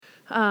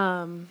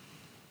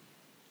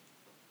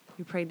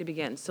We prayed to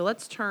begin. So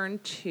let's turn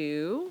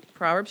to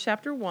Proverbs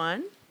chapter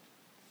 1.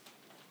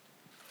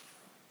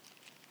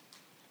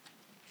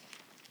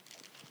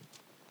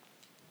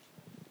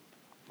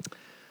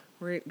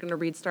 We're going to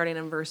read starting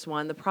in verse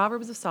 1. The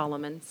Proverbs of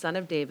Solomon, son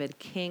of David,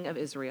 king of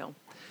Israel.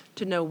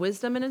 To know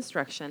wisdom and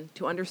instruction,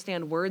 to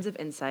understand words of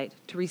insight,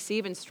 to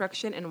receive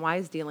instruction in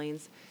wise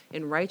dealings,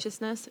 in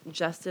righteousness,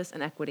 justice,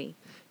 and equity,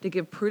 to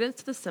give prudence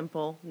to the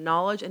simple,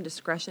 knowledge and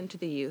discretion to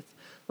the youth.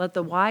 Let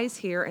the wise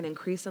hear and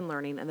increase in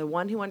learning, and the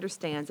one who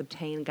understands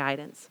obtain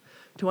guidance.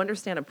 To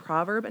understand a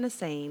proverb and a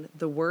saying,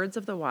 the words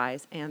of the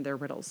wise and their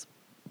riddles.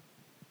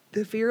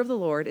 The fear of the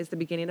Lord is the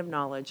beginning of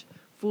knowledge.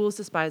 Fools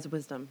despise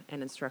wisdom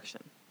and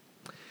instruction.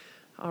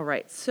 All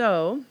right,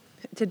 so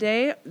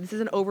today, this is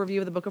an overview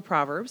of the book of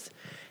Proverbs,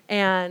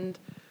 and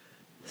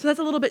so that's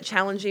a little bit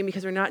challenging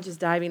because we're not just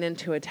diving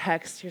into a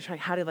text. You're trying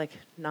how to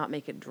not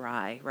make it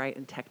dry, right,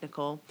 and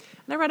technical.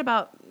 And I read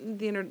about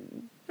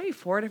maybe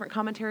 4 different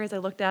commentaries I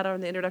looked at on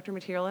the introductory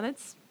material, and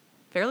it's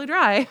fairly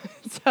dry.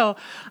 So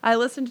I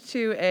listened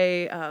to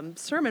a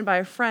sermon by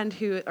a friend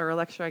or a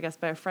lecture, I guess,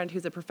 by a friend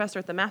who's a professor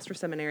at the Master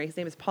Seminary. His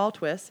name is Paul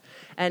Twiss,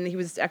 and he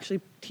was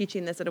actually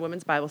teaching this at a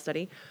women's Bible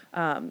study,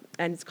 and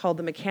it's called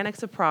The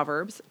Mechanics of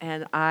Proverbs,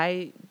 and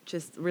I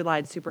just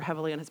relied super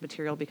heavily on his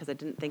material because I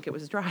didn't think it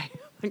was dry.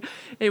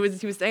 He was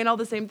saying all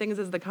the same things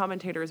as the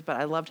commentators, but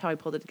I loved how he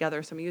pulled it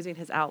together, so I'm using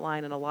his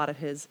outline and a lot of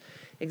his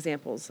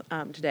examples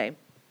today.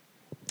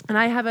 And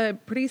I have a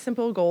pretty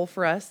simple goal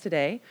for us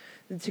today,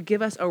 to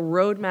give us a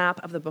roadmap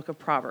of the book of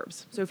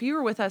Proverbs. So if you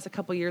were with us a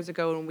couple years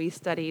ago when we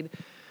studied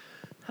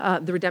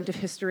the redemptive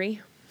history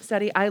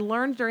study, I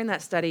learned during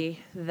that study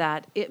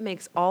that it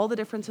makes all the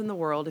difference in the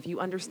world if you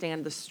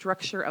understand the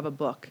structure of a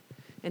book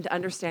and to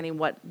understanding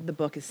what the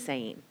book is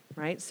saying,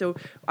 right? So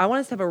I want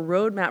us to have a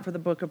roadmap for the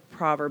book of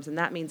Proverbs, and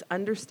that means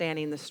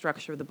understanding the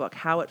structure of the book,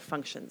 how it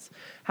functions.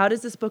 How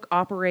does this book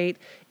operate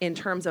in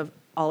terms of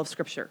all of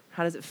Scripture?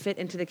 How does it fit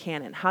into the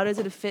canon? How does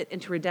it fit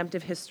into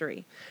redemptive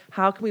history?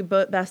 How can we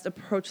best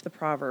approach the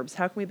Proverbs?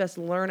 How can we best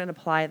learn and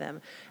apply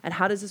them? And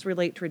how does this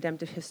relate to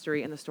redemptive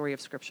history and the story of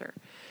Scripture?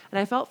 And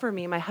I felt for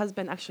me, my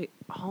husband, actually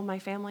all my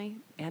family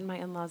and my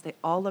in-laws, they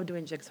all love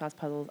doing jigsaw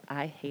puzzles.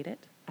 I hate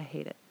it.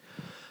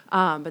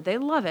 But they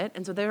love it,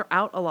 and so they're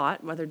out a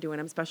lot while they're doing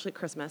them, especially at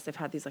Christmas. They've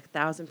had these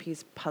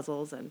 1,000-piece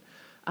puzzles, and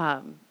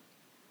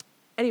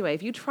anyway,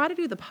 if you try to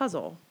do the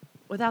puzzle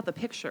without the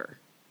picture,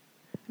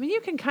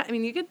 you can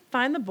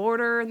find the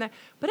border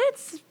but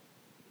it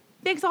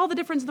makes all the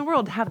difference in the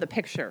world to have the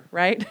picture,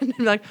 right? And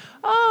you're like,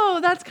 oh,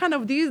 that's kind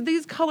of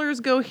these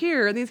colors go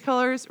here, and these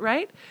colors,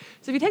 right?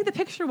 So if you take the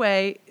picture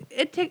away,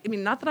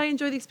 not that I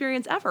enjoy the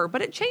experience ever,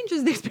 but it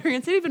changes the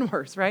experience even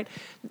worse, right?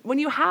 When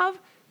you have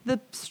the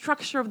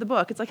structure of the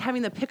book, it's like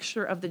having the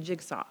picture of the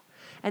jigsaw.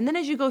 And then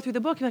as you go through the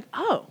book, you're like,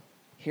 oh,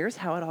 here's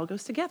how it all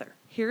goes together.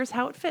 Here's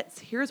how it fits.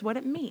 Here's what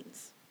it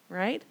means,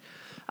 right?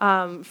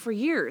 For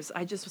years,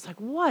 I just was like,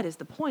 what is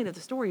the point of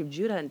the story of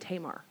Judah and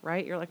Tamar,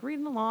 right? You're like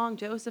reading along,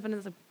 Joseph, and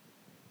it's like,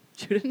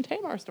 Judah and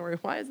Tamar story,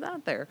 why is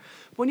that there?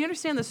 But when you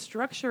understand the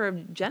structure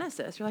of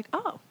Genesis, you're like,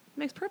 oh, it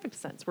makes perfect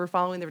sense. We're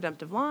following the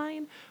redemptive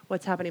line.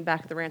 What's happening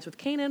back at the ranch with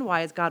Canaan?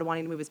 Why is God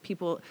wanting to move his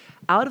people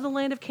out of the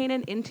land of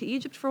Canaan into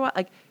Egypt for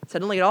what?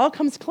 Suddenly it all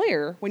comes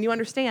clear when you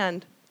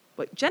understand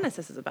what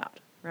Genesis is about,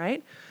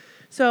 right?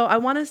 So I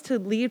want us to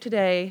leave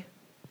today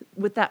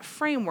with that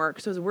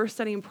framework, so as we're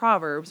studying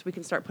Proverbs, we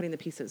can start putting the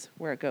pieces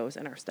where it goes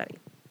in our study.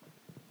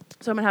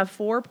 So I'm going to have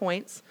 4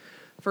 points.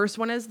 First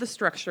one is the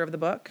structure of the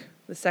book.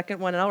 The second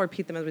one, and I'll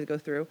repeat them as we go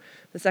through.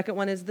 The second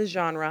one is the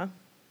genre.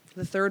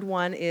 The third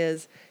one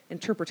is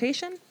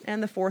interpretation.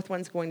 And the fourth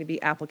one's going to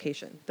be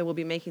application. That we'll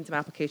be making some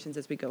applications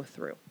as we go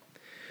through.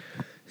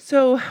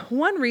 So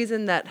one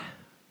reason that,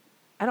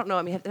 I don't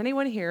know, has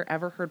anyone here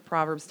ever heard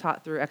Proverbs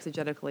taught through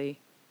exegetically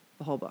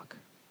the whole book?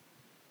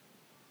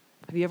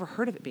 Have you ever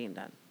heard of it being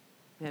done?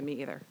 Yeah,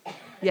 me either.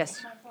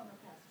 Yes.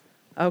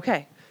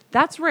 Okay.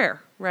 That's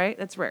rare, right?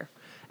 That's rare.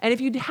 And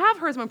if you have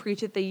heard someone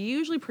preach it, they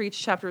usually preach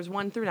chapters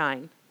 1 through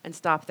 9 and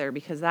stop there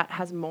because that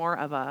has more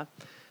of a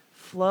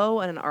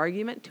flow and an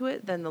argument to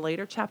it than the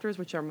later chapters,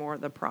 which are more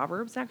the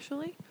Proverbs,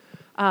 actually.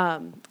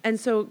 And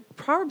so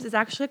Proverbs is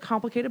actually a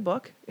complicated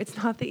book. It's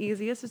not the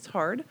easiest. It's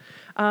hard.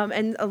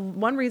 And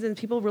one reason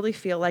people really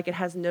feel like it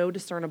has no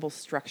discernible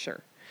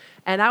structure.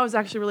 And I was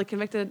actually really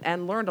convicted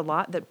and learned a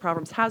lot that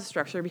Proverbs has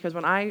structure because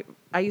when I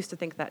used to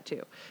think that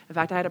too. In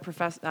fact, I had a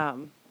professor, I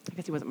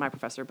guess he wasn't my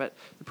professor, but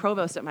the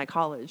provost at my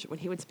college, when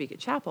he would speak at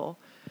chapel,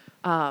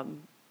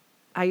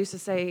 I used to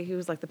say he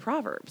was like the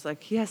Proverbs.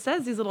 Like he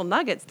says these little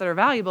nuggets that are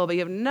valuable, but you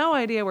have no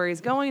idea where he's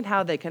going,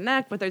 how they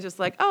connect, but they're just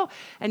like, oh,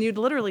 and you'd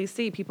literally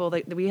see people,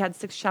 we had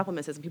 6 chapel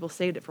misses and people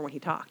saved it for when he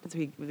talked. And so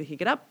he'd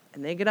get up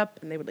and they'd get up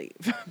and they would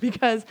leave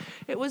because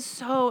it was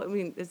so,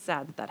 it's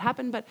sad that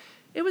happened, but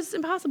it was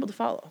impossible to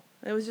follow.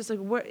 It was just like,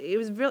 it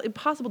was really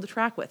impossible to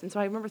track with. And so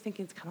I remember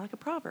thinking it's kind of like a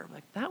proverb.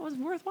 Like that was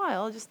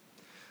worthwhile, just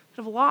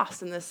kind of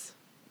lost in this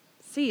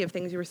sea of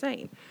things you were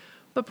saying.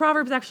 But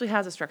Proverbs actually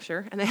has a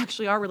structure, and they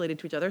actually are related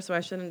to each other, so I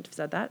shouldn't have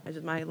said that. It's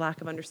just my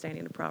lack of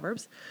understanding of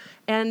Proverbs.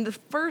 And the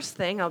first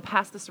thing, I'll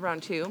pass this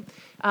around too,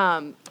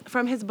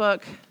 from his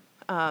book,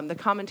 the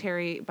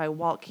commentary by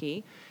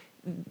Waltke,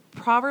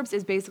 Proverbs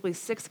is basically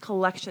 6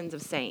 collections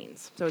of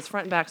sayings. So it's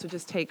front and back, so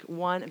just take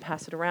one and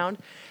pass it around.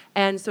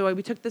 And so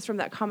we took this from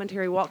that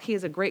commentary. Waltke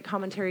is a great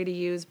commentary to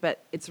use,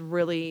 but it's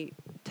really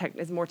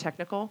it's more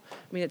technical.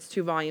 I mean, it's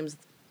 2 volumes,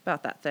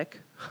 about that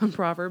thick, on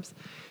Proverbs.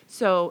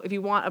 So if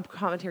you want a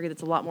commentary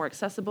that's a lot more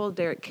accessible,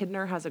 Derek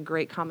Kidner has a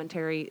great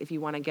commentary if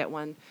you want to get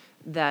one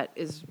that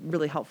is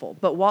really helpful.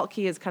 But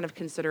Waltke is kind of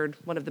considered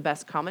one of the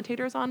best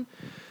commentators on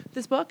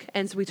this book.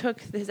 And so we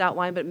took his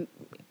outline, but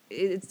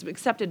it's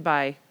accepted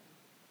by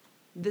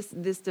this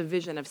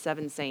division of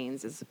 7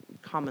 sayings is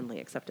commonly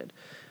accepted.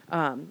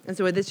 And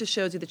so this just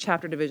shows you the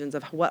chapter divisions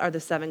of what are the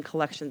 7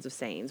 collections of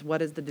sayings.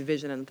 What is the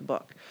division in the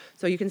book?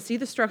 So you can see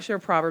the structure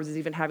of Proverbs is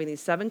even having these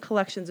 7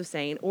 collections of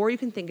saying, or you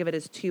can think of it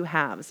as 2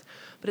 halves.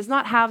 But it's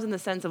not halves in the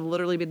sense of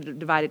literally being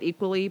divided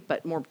equally,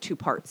 but more 2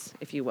 parts,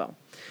 if you will.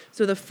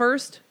 So the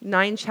first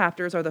 9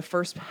 chapters are the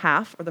first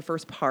half, or the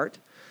first part.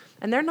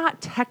 And they're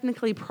not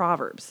technically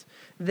Proverbs.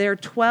 They're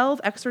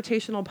 12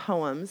 exhortational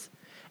poems.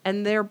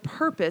 And their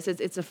purpose is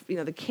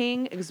the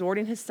king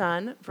exhorting his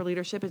son for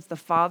leadership. It's the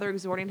father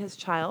exhorting his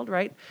child,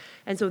 right?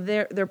 And so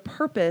their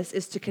purpose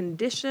is to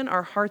condition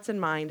our hearts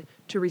and mind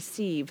to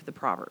receive the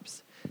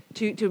Proverbs,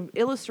 to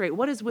illustrate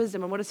what is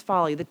wisdom and what is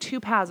folly, the 2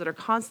 paths that are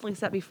constantly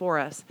set before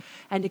us,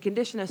 and to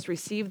condition us to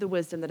receive the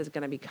wisdom that is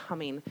going to be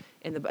coming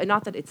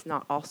not that it's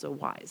not also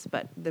wise,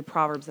 but the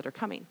Proverbs that are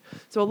coming.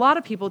 So a lot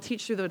of people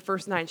teach through the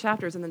first 9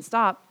 chapters and then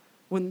stop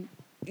when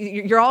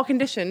you're all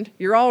conditioned,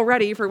 you're all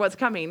ready for what's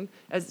coming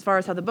as far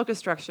as how the book is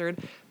structured,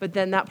 but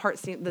then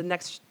the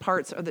next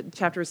parts, or the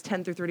chapters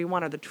 10 through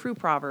 31 are the true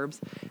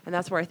Proverbs, and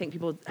that's where I think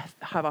people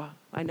have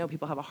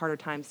a harder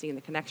time seeing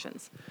the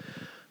connections.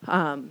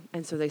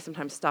 And so they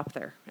sometimes stop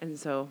there, and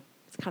so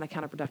it's kind of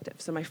counterproductive.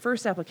 So my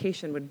first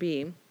application would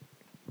be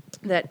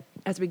that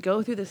as we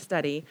go through this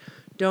study,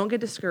 don't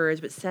get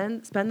discouraged, but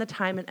spend the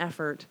time and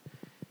effort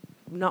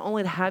not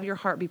only to have your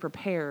heart be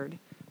prepared,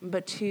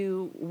 but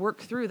to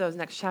work through those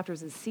next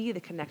chapters and see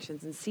the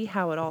connections and see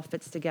how it all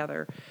fits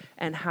together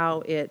and how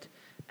it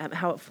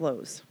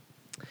flows.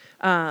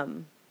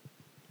 So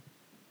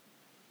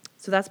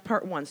that's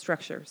part 1,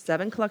 structure.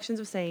 7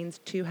 collections of sayings,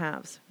 2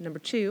 halves. Number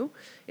 2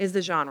 is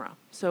the genre.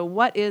 So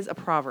what is a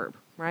proverb,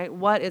 right?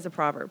 What is a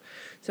proverb?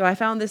 So I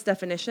found this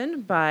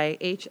definition by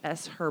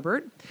H.S.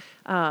 Herbert.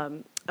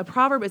 A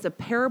proverb is a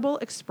parable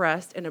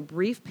expressed in a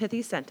brief,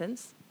 pithy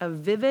sentence, a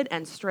vivid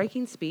and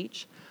striking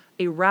speech,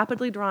 a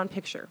rapidly drawn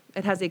picture.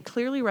 It has a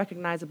clearly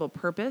recognizable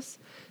purpose,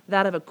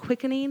 that of a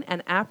quickening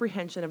and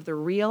apprehension of the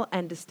real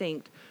and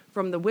distinct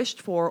from the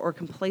wished for or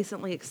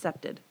complacently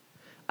accepted,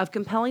 of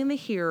compelling the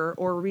hearer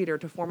or reader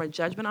to form a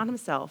judgment on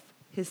himself,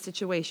 his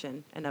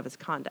situation, and of his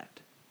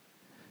conduct.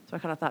 So I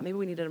kind of thought maybe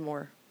we needed a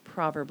more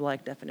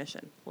proverb-like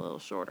definition, a little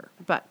shorter.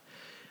 But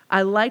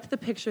I liked the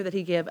picture that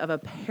he gave of a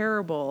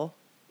parable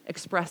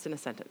expressed in a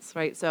sentence,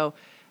 right? So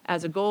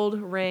as a gold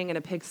ring and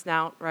a pig's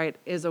snout, right,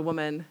 is a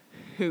woman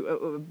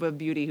of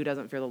beauty who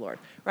doesn't fear the Lord,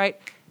 right?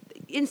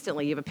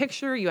 Instantly, you have a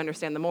picture, you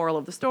understand the moral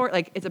of the story.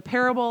 Like, it's a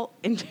parable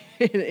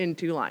in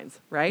 2 lines,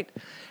 right?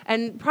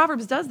 And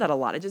Proverbs does that a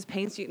lot. It just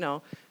paints,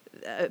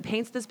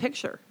 paints this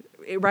picture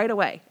right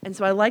away. And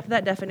so I like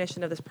that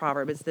definition of this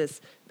proverb. It's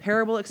this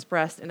parable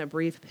expressed in a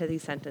brief, pithy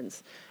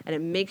sentence, and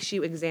it makes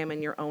you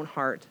examine your own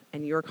heart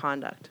and your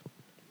conduct.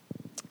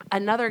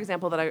 Another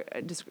example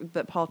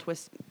that Paul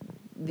Twist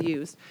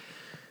used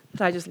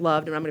that I just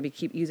loved, and I'm going to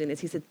keep using, is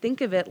he said, think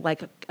of it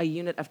like a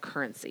unit of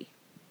currency.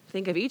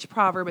 Think of each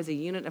proverb as a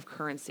unit of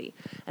currency.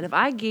 And if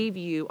I gave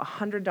you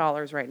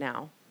 $100 right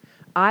now,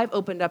 I've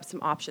opened up some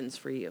options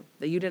for you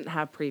that you didn't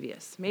have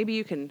previous. Maybe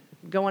you can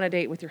go on a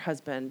date with your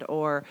husband,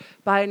 or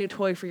buy a new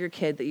toy for your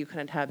kid that you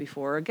couldn't have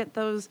before, or get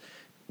those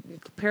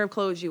pair of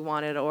clothes you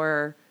wanted,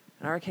 or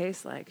in our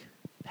case, like,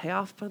 pay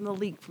off from the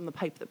leak from the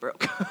pipe that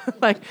broke.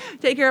 Like,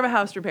 take care of a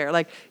house repair.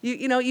 Like,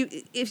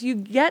 if you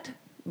get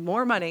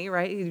more money,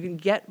 right, you can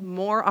get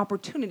more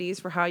opportunities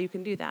for how you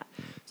can do that.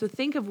 So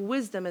think of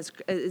wisdom as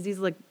these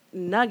like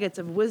nuggets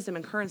of wisdom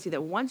and currency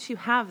that once you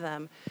have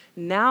them,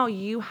 now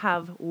you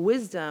have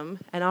wisdom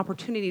and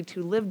opportunity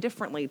to live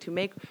differently, to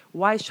make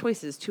wise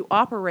choices, to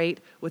operate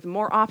with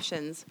more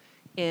options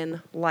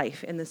in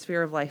life, in the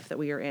sphere of life that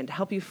we are in, to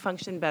help you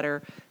function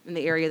better in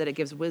the area that it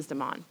gives wisdom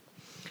on.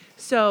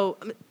 So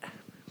I'm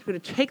going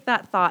to take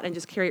that thought and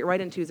just carry it right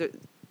into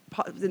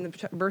in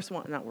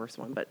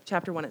the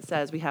chapter 1, it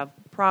says we have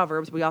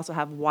Proverbs. We also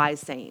have wise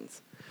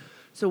sayings.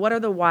 So what are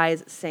the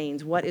wise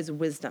sayings? What is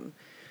wisdom?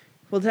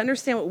 Well, to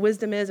understand what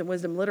wisdom is and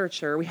wisdom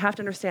literature, we have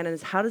to understand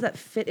is how does that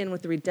fit in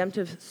with the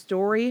redemptive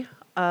story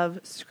of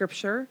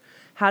Scripture?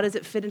 How does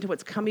it fit into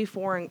what's come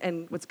before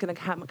and what's going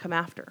to come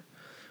after?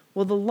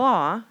 Well, the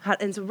law,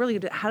 and so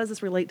really, how does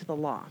this relate to the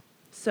law?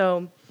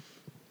 So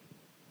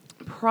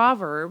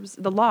going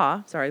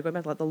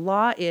back to the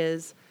law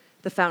is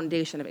the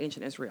foundation of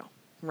ancient Israel.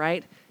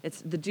 Right?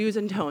 It's the do's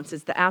and don'ts.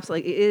 It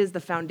is the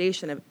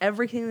foundation of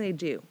everything they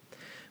do.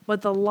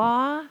 But the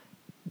law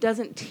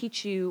doesn't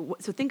teach you,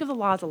 so think of the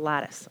law as a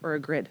lattice or a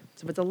grid.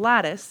 So if it's a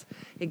lattice,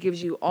 it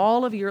gives you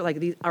all of your,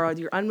 like these are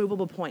your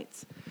unmovable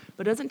points,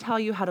 but it doesn't tell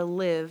you how to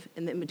live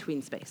in the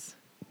in-between space,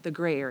 the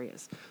gray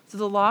areas. So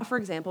the law, for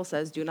example,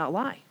 says do not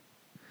lie.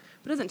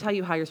 But it doesn't tell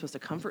you how you're supposed to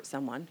comfort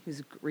someone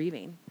who's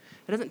grieving.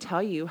 It doesn't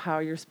tell you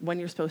when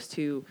you're supposed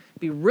to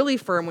be really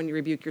firm when you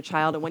rebuke your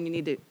child and when you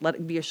need to let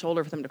it be a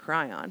shoulder for them to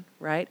cry on,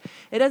 right?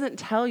 It doesn't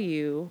tell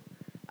you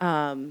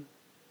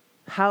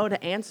how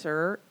to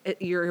answer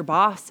your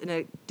boss in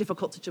a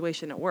difficult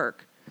situation at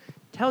work. It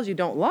tells you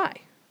don't lie,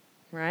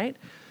 right?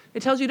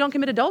 It tells you don't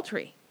commit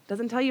adultery. It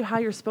doesn't tell you how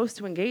you're supposed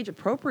to engage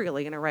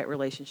appropriately in a right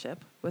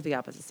relationship with the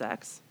opposite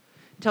sex.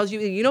 It tells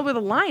you know where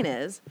the line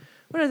is.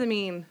 What does it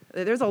mean?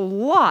 There's a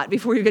lot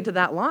before you get to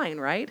that line,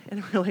 right? In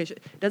a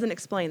relationship. It doesn't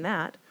explain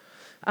that.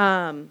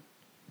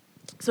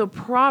 So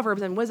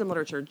Proverbs and wisdom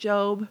literature,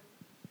 Job,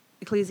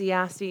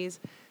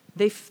 Ecclesiastes,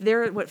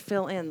 they're what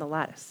fill in the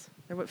lattice.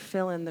 They're what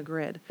fill in the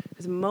grid.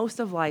 Because most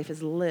of life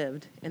is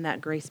lived in that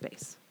gray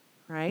space,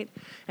 right?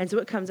 And so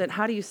it comes in,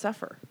 how do you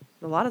suffer?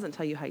 The law doesn't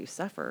tell you how you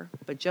suffer,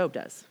 but Job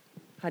does.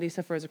 How do you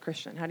suffer as a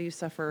Christian? How do you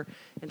suffer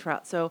in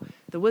trial? So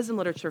the wisdom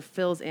literature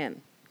fills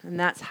in. And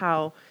that's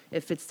how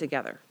it fits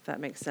together, if that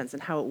makes sense,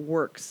 and how it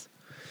works.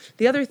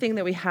 The other thing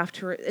that we have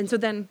to, and so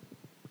then,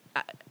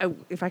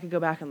 if I could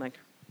go back and like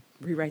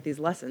rewrite these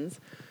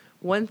lessons,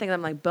 one thing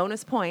I'm like,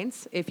 bonus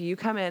points, if you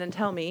come in and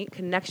tell me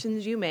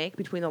connections you make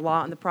between the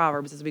law and the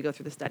Proverbs as we go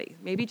through the study.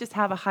 Maybe just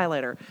have a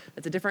highlighter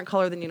that's a different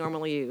color than you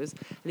normally use.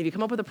 And if you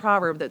come up with a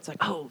proverb that's like,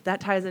 oh,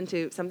 that ties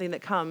into something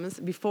that comes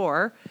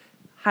before,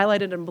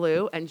 highlight it in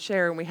blue, and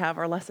share when we have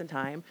our lesson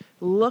time.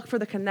 Look for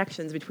the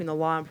connections between the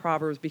law and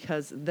Proverbs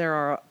because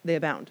they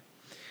abound.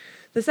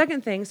 The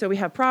second thing, so we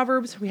have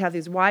Proverbs, we have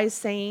these wise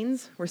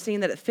sayings. We're seeing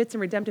that it fits in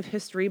redemptive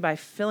history by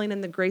filling in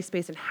the gray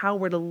space and how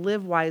we're to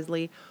live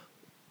wisely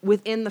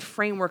within the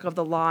framework of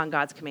the law and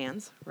God's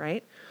commands,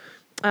 right?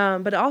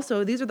 But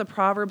also, these are the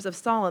Proverbs of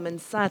Solomon,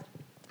 son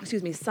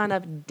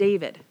of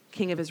David,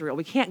 king of Israel.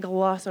 We can't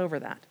gloss over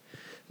that.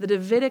 The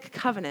Davidic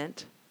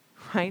covenant,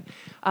 right?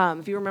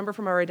 If you remember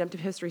from our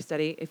redemptive history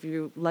study, if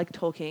you like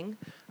Tolkien,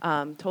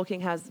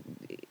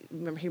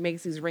 remember he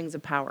makes these rings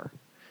of power,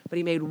 but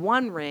he made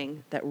one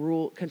ring that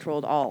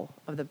controlled all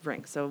of the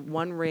rings. So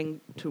one ring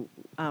to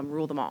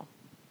rule them all.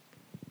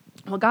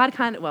 Well,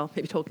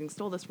 maybe Tolkien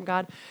stole this from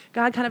God.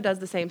 God kind of does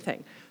the same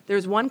thing.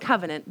 There's one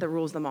covenant that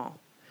rules them all.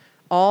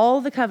 All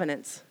the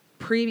covenants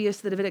previous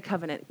to the Davidic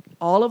covenant,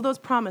 all of those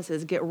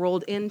promises get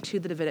rolled into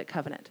the Davidic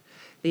covenant.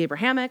 The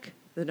Abrahamic,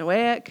 the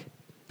Noahic,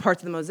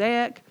 parts of the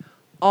Mosaic,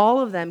 all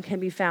of them can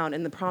be found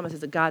in the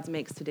promises that God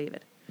makes to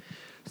David.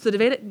 So the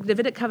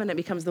Davidic covenant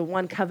becomes the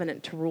one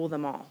covenant to rule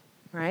them all,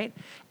 right?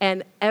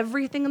 And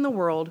everything in the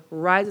world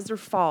rises or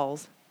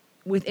falls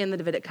within the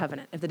Davidic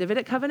covenant. If the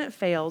Davidic covenant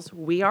fails,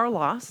 we are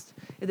lost.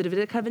 If the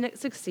Davidic covenant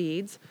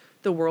succeeds,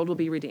 the world will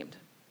be redeemed.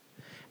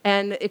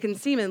 And it can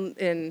seem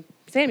in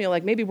Samuel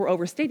like maybe we're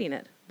overstating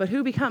it, but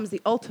who becomes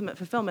the ultimate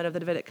fulfillment of the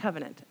Davidic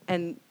covenant?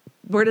 And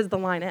where does the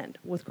line end?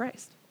 With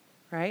Christ,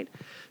 right?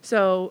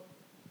 So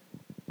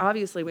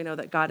obviously we know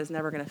that God is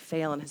never going to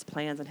fail in his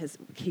plans and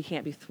he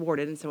can't be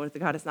thwarted. And so with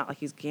God, it's not like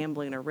he's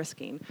gambling or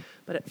risking.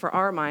 But for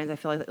our minds, I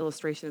feel like the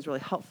illustration is really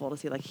helpful to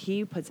see like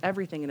he puts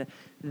everything into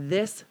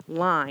this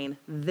line,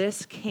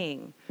 this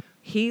king.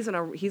 He's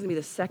gonna be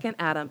the second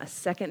Adam, a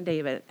second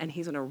David, and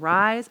he's gonna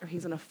rise or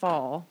he's gonna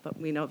fall, but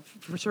we know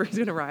for sure he's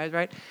gonna rise,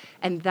 right?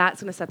 And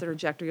that's gonna set the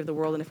trajectory of the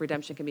world and if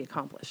redemption can be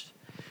accomplished.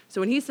 So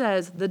when he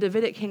says the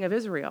Davidic king of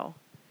Israel,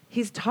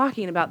 he's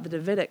talking about the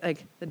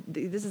Davidic,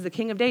 this is the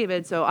king of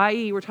David, so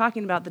i.e. we're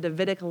talking about the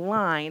Davidic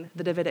line,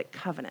 the Davidic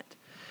covenant.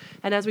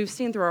 And as we've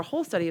seen through our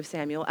whole study of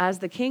Samuel, as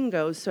the king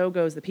goes, so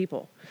goes the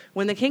people.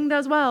 When the king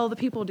does well, the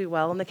people do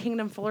well, and the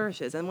kingdom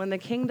flourishes. And when the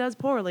king does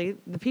poorly,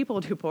 the people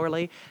do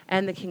poorly,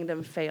 and the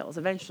kingdom fails,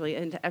 eventually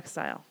into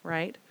exile,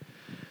 right?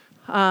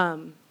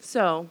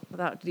 So,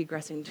 without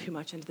digressing too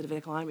much into the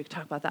Davidic line, we could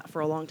talk about that for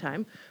a long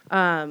time.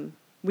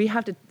 We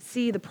have to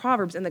see the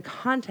Proverbs in the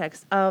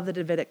context of the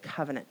Davidic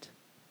covenant,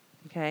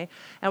 okay?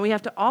 And we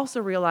have to also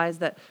realize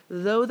that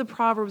though the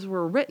Proverbs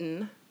were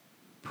written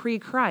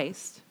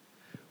pre-Christ,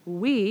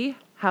 we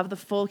have the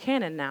full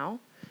canon now,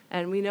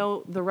 and we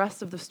know the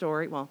rest of the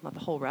story, well, not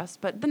the whole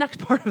rest, but the next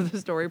part of the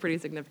story pretty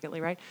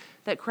significantly, right?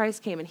 That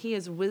Christ came, and he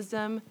is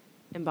wisdom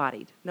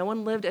embodied. No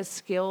one lived as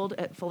skilled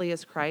fully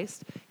as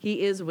Christ.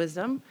 He is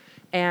wisdom,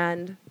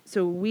 and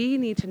so we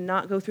need to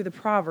not go through the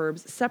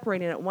Proverbs,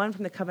 separating it one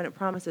from the covenant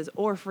promises,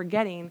 or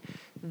forgetting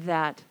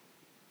that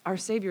our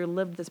Savior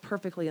lived this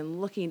perfectly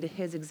and looking to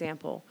his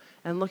example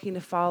and looking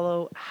to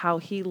follow how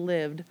he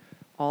lived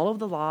all of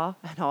the law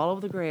and all of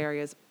the gray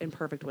areas in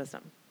perfect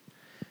wisdom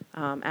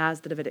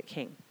as the Davidic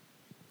king.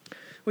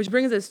 Which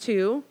brings us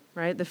to,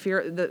 right, the fear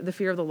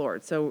of the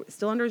Lord. So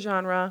still under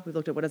genre, we've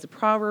looked at what is a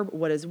proverb,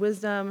 what is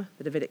wisdom,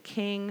 the Davidic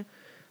king,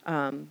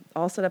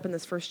 all set up in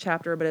this first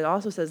chapter, but it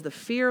also says the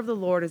fear of the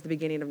Lord is the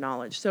beginning of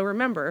knowledge. So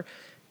remember,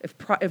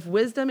 if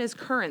wisdom is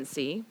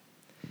currency,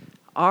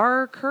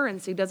 our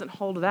currency doesn't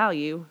hold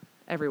value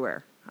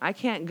everywhere. I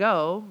can't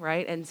go,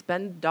 right, and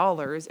spend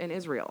dollars in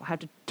Israel. I have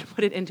to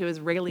put it into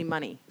Israeli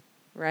money,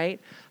 right?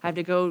 I have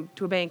to go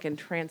to a bank and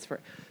transfer.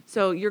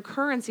 So your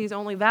currency is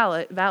only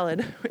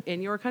valid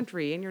in your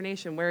country, in your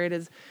nation, where it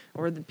is,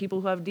 or the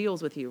people who have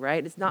deals with you,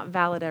 right? It's not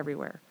valid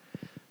everywhere.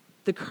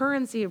 The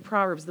currency of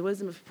Proverbs, the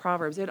wisdom of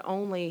Proverbs, it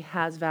only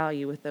has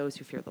value with those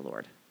who fear the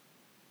Lord,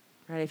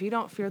 right? If you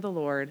don't fear the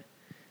Lord,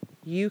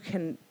 you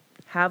can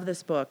have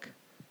this book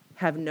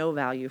have no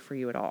value for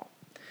you at all.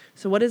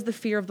 So what is the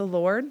fear of the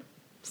Lord?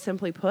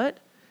 Simply put,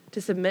 to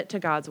submit to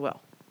God's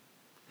will.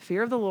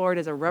 Fear of the Lord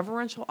is a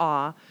reverential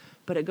awe,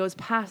 but it goes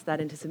past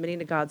that into submitting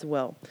to God's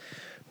will.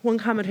 One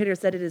commentator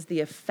said it is the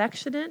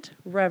affectionate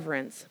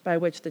reverence by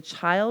which the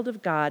child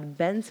of God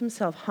bends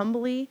himself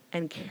humbly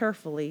and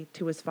carefully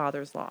to his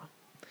Father's law.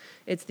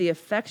 It's the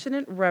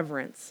affectionate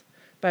reverence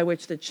by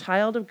which the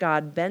child of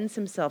God bends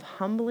himself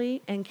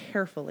humbly and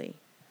carefully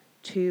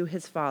to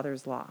his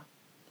Father's law.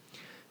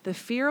 The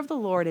fear of the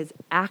Lord is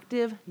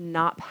active,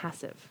 not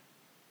passive.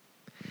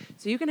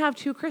 So you can have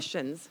two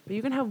Christians, but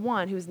you can have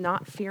one who's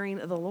not fearing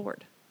the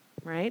Lord,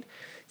 right?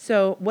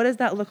 So what does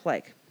that look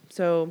like?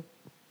 So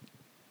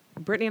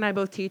Brittany and I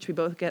both teach. We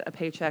both get a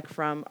paycheck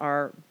from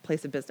our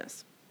place of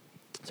business.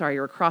 Sorry,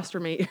 you're across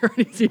from me. You're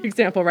an easy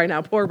example right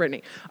now. Poor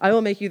Brittany. I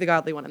will make you the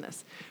godly one in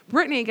this.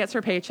 Brittany gets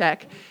her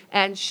paycheck,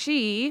 and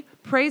she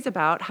prays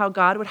about how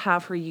God would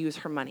have her use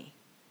her money.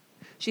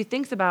 She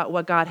thinks about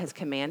what God has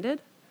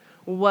commanded,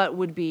 what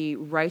would be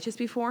righteous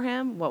before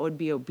him, what would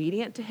be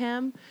obedient to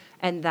him,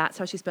 and that's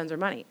how she spends her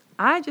money.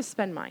 I just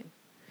spend mine.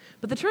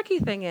 But the tricky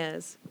thing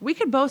is, we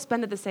could both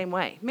spend it the same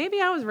way.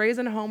 Maybe I was raised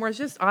in a home where it's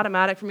just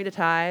automatic for me to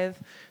tithe,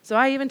 so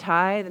I even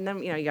tithe, and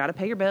then, you got to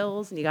pay your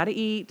bills, and you got to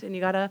eat,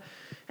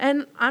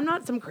 and I'm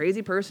not some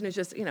crazy person who's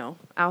just,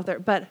 out there,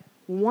 but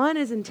one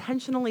is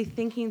intentionally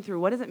thinking through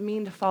what does it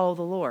mean to follow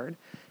the Lord,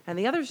 and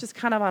the other is just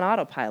kind of on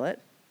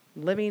autopilot,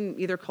 living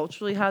either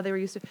culturally how they were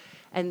used to.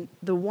 And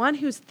the one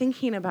who's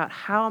thinking about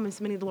how I'm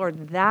submitting to the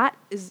Lord, that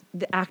is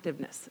the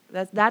activeness.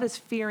 That is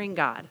fearing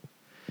God.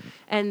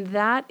 And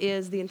that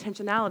is the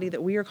intentionality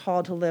that we are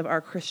called to live our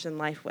Christian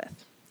life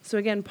with. So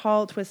again,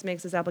 Paul Twist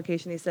makes this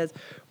application. He says,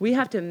 we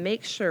have to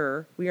make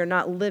sure we are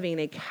not living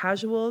a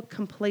casual,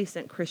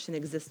 complacent Christian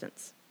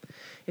existence.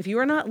 If you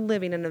are not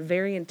living in a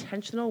very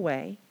intentional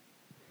way,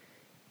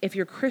 if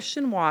your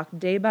Christian walk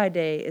day by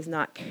day is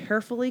not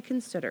carefully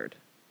considered,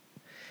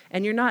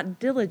 and you're not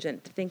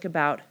diligent to think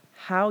about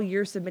how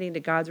you're submitting to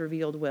God's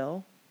revealed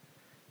will,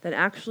 then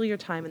actually your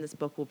time in this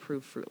book will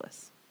prove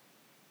fruitless,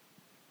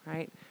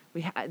 right?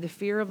 The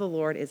fear of the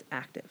Lord is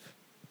active.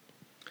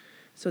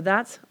 So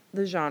that's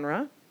the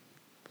genre.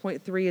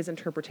 Point 3 is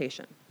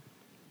interpretation.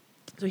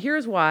 So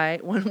here's why,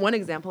 one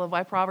example of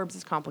why Proverbs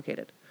is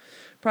complicated.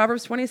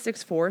 Proverbs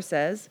 26:4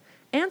 says,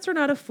 "Answer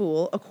not a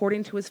fool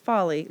according to his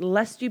folly,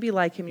 lest you be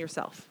like him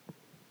yourself."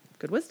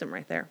 Good wisdom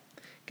right there.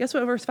 Guess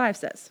what verse 5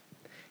 says?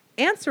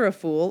 "Answer a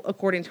fool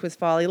according to his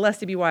folly, lest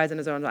he be wise in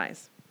his own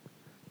eyes."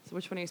 So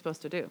which one are you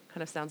supposed to do?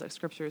 Kind of sounds like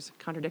Scripture's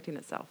contradicting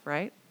itself,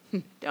 right?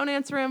 Don't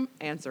answer him,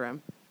 answer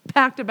him.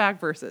 Back-to-back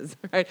verses,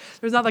 right?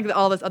 There's not like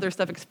all this other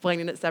stuff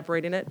explaining it,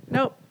 separating it.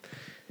 Nope.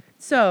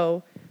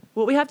 So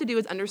what we have to do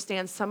is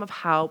understand some of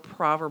how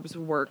Proverbs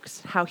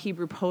works, how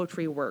Hebrew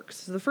poetry works.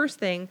 So the first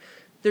thing,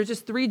 there's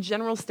just 3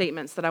 general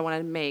statements that I want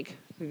to make.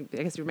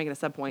 I guess you're making a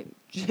subpoint,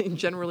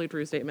 generally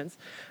true statements,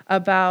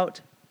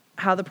 about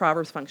how the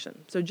Proverbs function.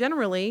 So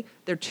generally,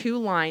 they're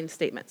 2-line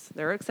statements.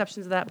 There are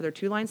exceptions to that, but they're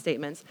 2-line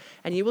statements,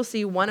 and you will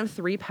see one of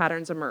 3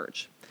 patterns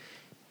emerge.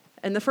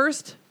 And the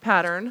first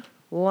pattern,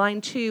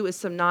 line 2, is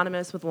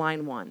synonymous with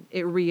line 1.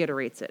 It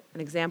reiterates it.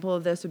 An example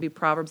of this would be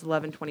Proverbs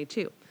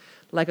 11:22.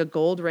 Like a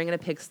gold ring in a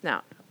pig's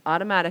snout.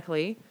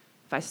 Automatically,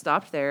 if I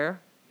stopped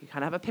there, you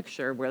kind of have a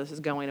picture of where this is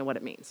going and what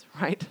it means,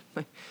 right?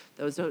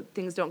 Those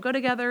things don't go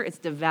together. It's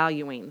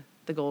devaluing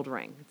the gold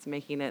ring. It's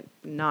making it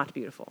not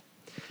beautiful.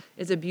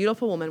 It's a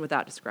beautiful woman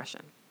without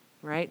discretion,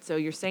 right? So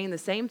you're saying the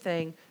same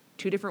thing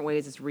 2 different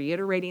ways. It's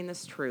reiterating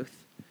this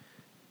truth.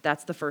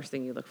 That's the first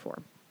thing you look for.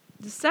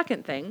 The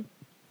second thing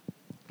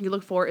you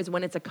look for is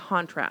when it's a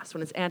contrast,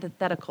 when it's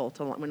antithetical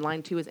to, when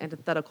line 2 is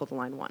antithetical to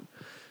line 1.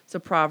 So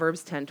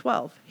Proverbs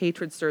 10:12,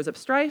 hatred stirs up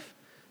strife,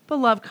 but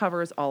love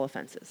covers all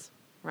offenses,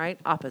 right?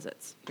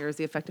 Opposites. Here's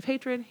the effect of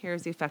hatred,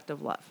 here's the effect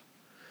of love,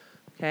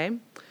 okay?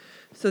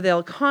 So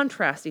they'll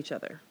contrast each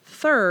other.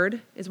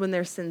 Third is when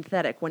they're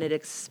synthetic, when it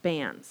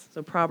expands.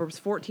 So Proverbs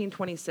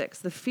 14:26,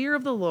 the fear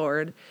of the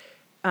Lord,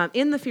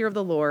 in the fear of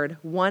the Lord,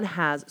 one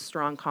has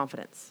strong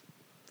confidence.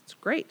 It's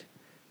great.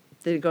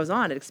 Then it goes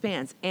on, it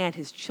expands, and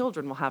his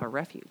children will have a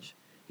refuge.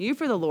 You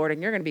fear the Lord,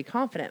 and you're going to be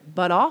confident,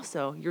 but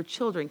also your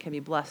children can be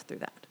blessed through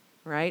that,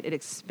 right? It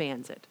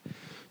expands it.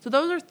 So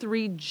those are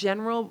 3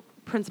 general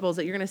principles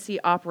that you're going to see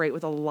operate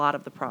with a lot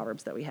of the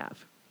Proverbs that we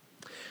have.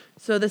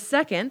 So the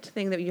second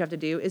thing that you have to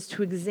do is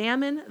to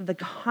examine the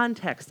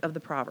context of the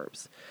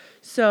Proverbs.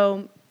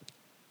 So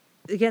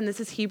again, this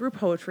is Hebrew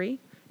poetry.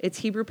 It's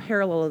Hebrew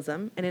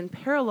parallelism. And in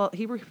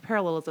Hebrew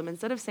parallelism,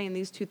 instead of saying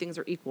these 2 things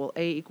are equal,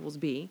 A equals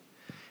B,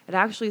 it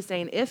actually is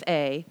saying if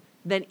A,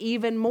 then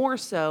even more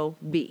so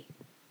B.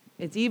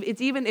 It's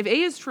even, if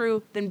A is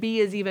true, then B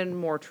is even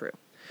more true.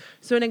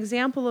 So an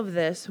example of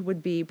this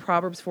would be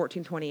Proverbs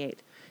 14:28.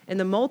 In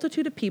the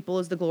multitude of people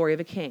is the glory of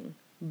a king,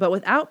 but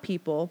without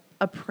people,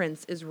 a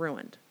prince is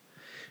ruined.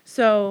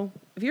 So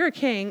if you're a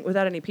king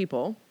without any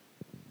people,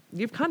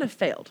 you've kind of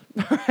failed,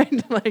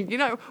 right? Like,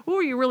 who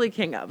are you really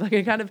king of?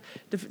 Like,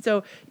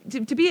 so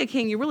to be a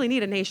king, you really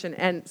need a nation.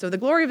 And so the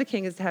glory of the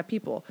king is to have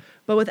people.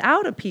 But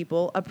without a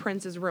people, a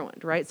prince is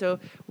ruined, right? So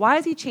why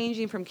is he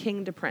changing from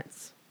king to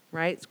prince,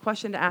 right? It's a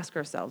question to ask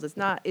ourselves.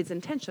 It's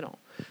intentional.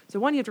 So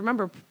one, you have to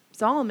remember,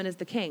 Solomon is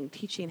the king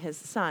teaching his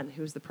son,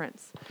 who's the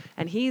prince.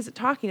 And he's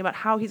talking about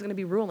how he's going to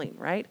be ruling,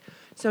 right?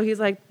 So he's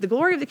like, the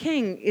glory of the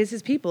king is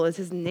his people, is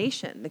his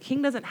nation. The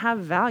king doesn't have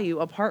value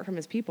apart from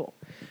his people.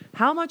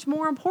 How much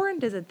more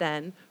important is it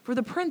then for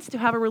the prince to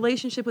have a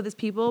relationship with his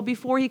people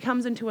before he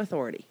comes into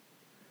authority?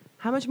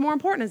 How much more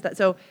important is that?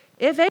 So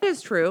if A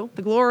is true,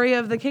 the glory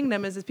of the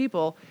kingdom is his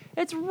people,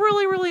 it's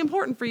really, really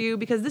important for you,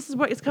 because this is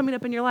what is coming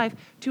up in your life,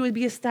 to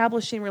be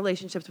establishing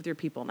relationships with your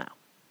people now.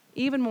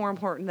 Even more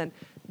important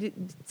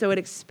so it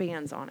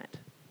expands on it,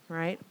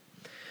 right?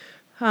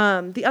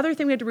 The other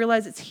thing we have to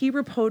realize is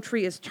Hebrew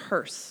poetry is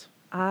terse.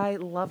 I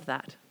love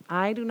that.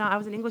 I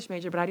was an English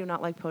major, but I do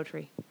not like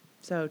poetry.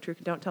 So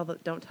don't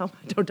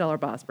tell our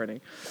boss, Brittany.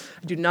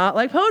 I do not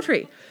like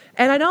poetry.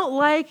 And I don't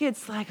like,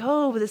 it's like,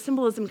 but the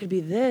symbolism could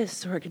be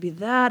this or it could be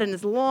that, and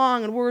it's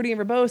long and wordy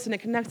and verbose and it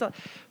connects all.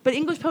 But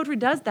English poetry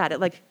does that. It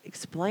like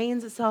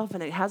explains itself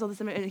and it has all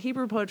this. And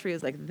Hebrew poetry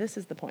is like, this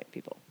is the point,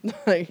 people.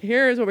 Like,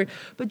 here's what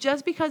but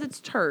just because it's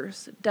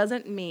terse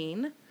doesn't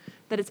mean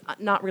that it's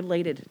not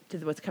related to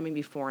what's coming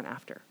before and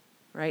after,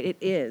 right? It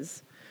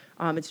is.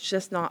 It's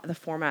just not the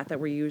format that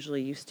we're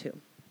usually used to.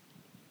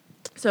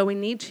 So we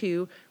need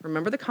to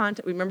remember the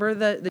context, remember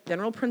the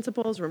general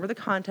principles, remember the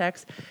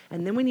context,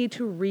 and then we need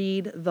to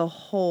read the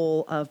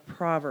whole of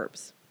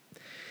Proverbs.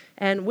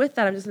 And with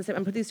that, I'm just going to say, I'm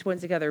going to put these two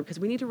points together because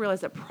we need to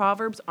realize that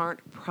Proverbs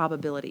aren't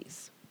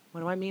probabilities.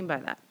 What do I mean by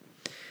that?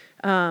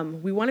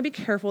 We want to be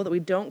careful that we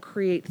don't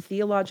create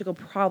theological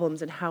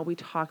problems in how we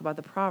talk about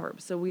the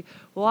Proverbs. So we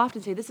will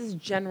often say this is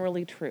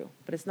generally true,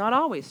 but it's not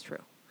always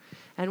true.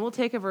 And we'll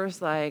take a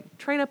verse like,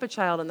 train up a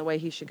child in the way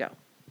he should go.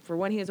 For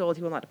when he is old,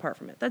 he will not depart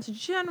from it. That's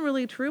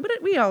generally true, but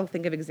we all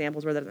think of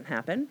examples where that doesn't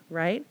happen,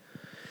 right?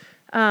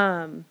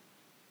 But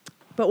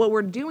what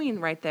we're doing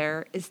right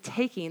there is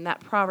taking that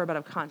proverb out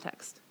of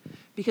context,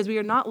 because we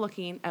are not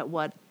looking at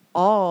what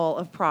all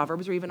of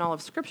Proverbs or even all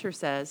of Scripture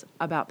says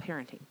about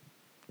parenting,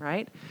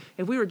 right?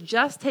 If we were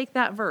just take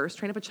that verse,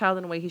 train up a child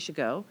in the way he should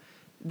go,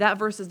 that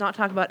verse does not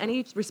talk about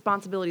any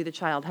responsibility the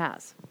child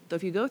has. Though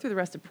if you go through the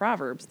rest of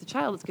Proverbs, the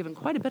child is given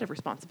quite a bit of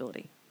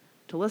responsibility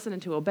to listen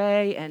and to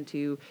obey and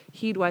to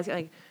heed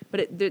wisely. But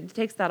it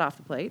takes that off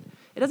the plate.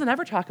 It doesn't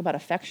ever talk about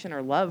affection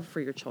or love for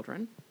your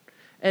children.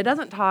 It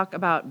doesn't talk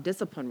about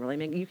discipline, really. I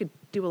mean, you could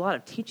do a lot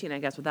of teaching, I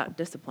guess, without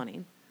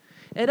disciplining.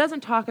 It doesn't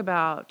talk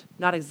about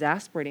not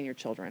exasperating your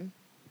children.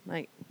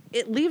 Like,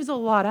 it leaves a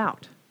lot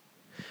out.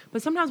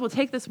 But sometimes we'll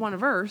take this one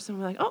verse and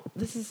we're like,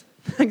 this is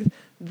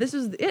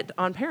it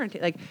on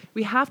parenting. Like,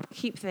 we have to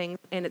keep things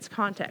in its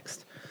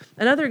context.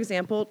 Another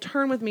example,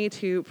 turn with me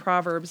to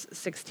Proverbs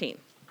 16.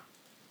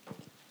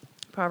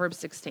 Proverbs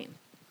 16.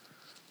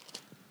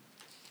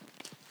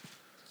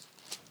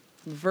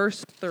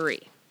 Verse 3.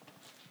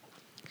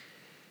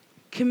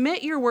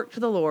 Commit your work to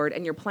the Lord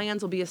and your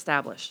plans will be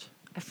established.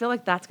 I feel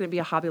like that's going to be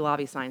a Hobby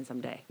Lobby sign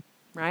someday,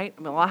 right?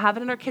 We'll all have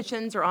it in our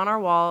kitchens or on our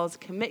walls.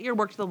 Commit your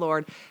work to the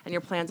Lord and your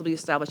plans will be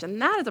established.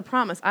 And that is a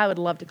promise I would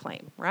love to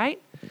claim,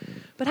 right?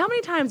 But how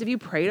many times have you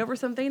prayed over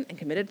something and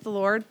committed to the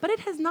Lord, but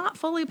it has not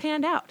fully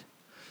panned out?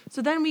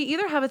 So then we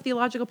either have a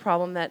theological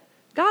problem that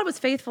God was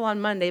faithful on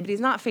Monday, but he's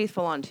not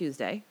faithful on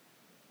Tuesday.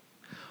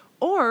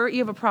 Or you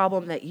have a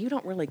problem that you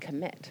don't really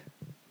commit.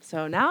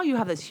 So now you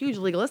have this huge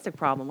legalistic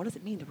problem. What does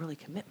it mean to really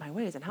commit my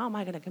ways? And how am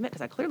I going to commit?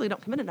 Because I clearly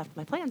don't commit enough.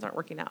 My plans aren't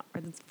working out.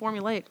 Right? It's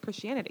formulaic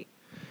Christianity.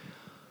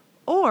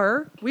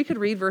 Or we could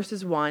read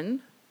verses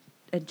 1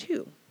 and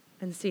 2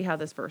 and see how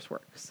this verse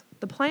works.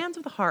 The plans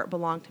of the heart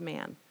belong to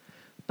man,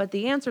 but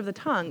the answer of the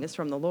tongue is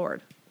from the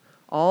Lord.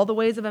 All the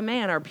ways of a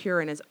man are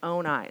pure in his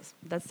own eyes.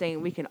 That's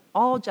saying we can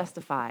all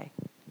justify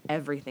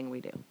everything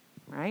we do,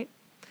 right?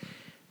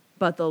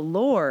 But the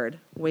Lord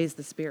weighs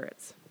the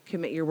spirits.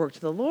 Commit your work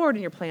to the Lord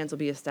and your plans will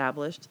be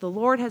established. The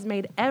Lord has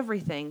made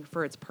everything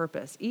for its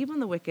purpose, even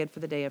the wicked for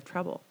the day of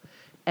trouble.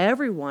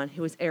 Everyone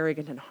who is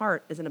arrogant in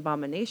heart is an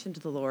abomination to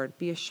the Lord.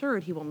 Be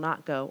assured he will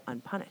not go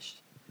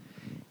unpunished.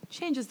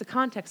 Changes the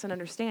context and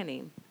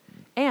understanding.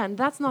 And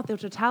that's not the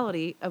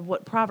totality of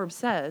what Proverbs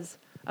says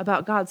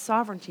about God's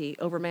sovereignty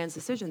over man's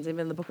decisions, even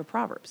in the book of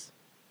Proverbs,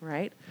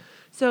 right?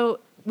 So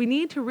we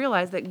need to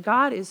realize that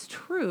God is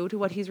true to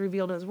what he's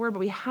revealed in his word, but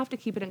we have to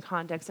keep it in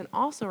context and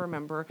also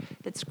remember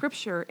that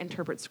Scripture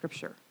interprets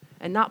Scripture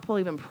and not pull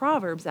even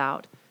Proverbs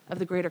out of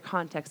the greater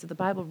context of the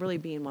Bible really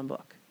being one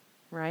book,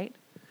 right?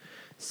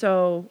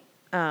 So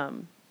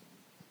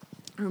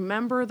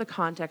remember the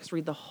context,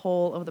 read the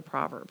whole of the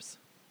Proverbs.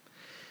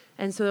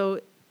 And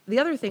so the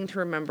other thing to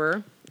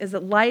remember is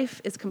that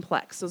life is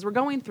complex. So as we're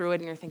going through it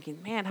and you're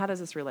thinking, man, how does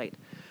this relate?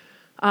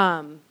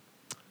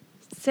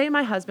 Say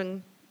my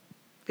husband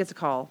gets a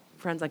call.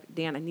 Friend's like,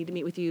 Dan, I need to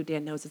meet with you.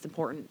 Dan knows it's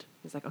important.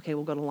 He's like, okay,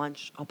 we'll go to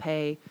lunch. I'll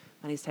pay.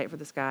 Money's tight for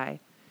this guy.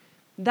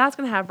 That's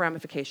going to have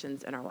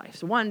ramifications in our life.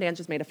 So one, Dan's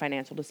just made a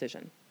financial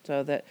decision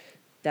so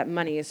that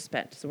money is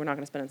spent. So we're not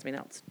going to spend on something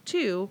else.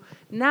 Two,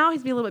 now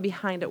he's a little bit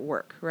behind at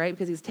work, right?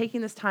 Because he's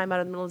taking this time out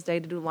of the middle of his day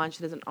to do lunch.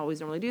 He doesn't always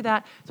normally do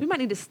that. So we might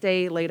need to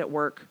stay late at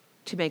work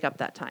to make up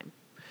that time,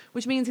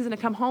 which means he's going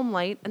to come home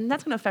late, and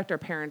that's going to affect our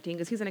parenting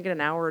because he's going to get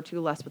an hour or two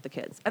less with the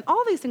kids. And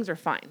all these things are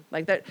fine.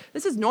 Like that,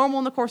 this is normal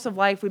in the course of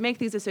life. We make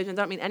these decisions.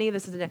 I don't mean any of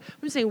this is. I'm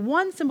just saying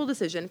one simple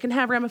decision can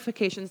have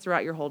ramifications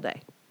throughout your whole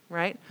day,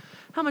 right?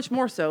 How much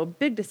more so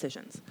big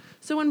decisions.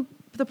 So when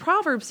the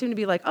Proverbs seem to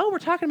be like, oh, we're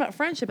talking about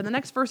friendship, and the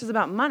next verse is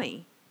about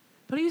money.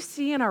 But do you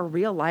see in our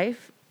real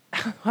life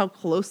how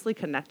closely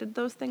connected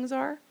those things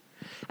are?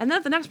 And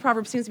then the next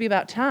proverb seems to be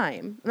about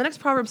time. The next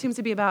proverb seems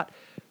to be about,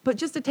 but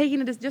just a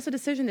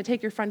decision to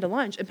take your friend to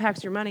lunch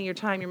impacts your money, your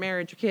time, your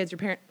marriage, your kids, your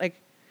parent.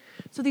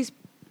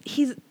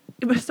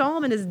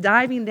 Solomon is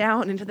diving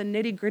down into the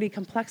nitty-gritty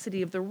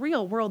complexity of the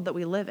real world that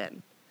we live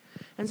in.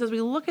 And so as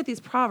we look at these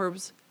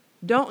proverbs,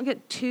 don't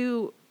get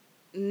too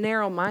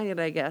narrow-minded,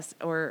 I guess,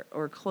 or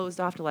closed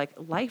off to like,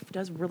 life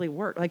does really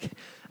work. Like,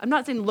 I'm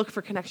not saying look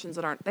for connections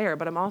that aren't there,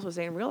 but I'm also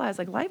saying realize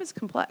like life is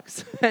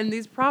complex. And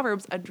these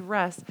proverbs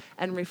address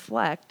and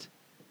reflect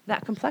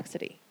that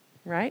complexity,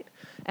 right?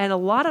 And a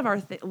lot of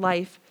our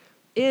life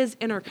is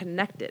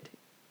interconnected.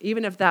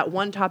 Even if that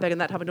one topic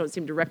and that topic don't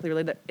seem directly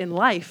related, in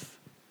life,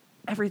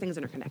 everything's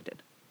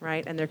interconnected,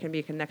 right? And there can be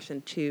a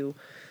connection to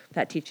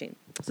that teaching.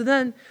 So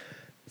then,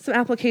 some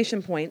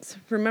application points.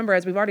 Remember,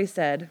 as we've already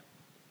said,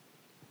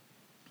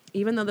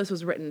 even though this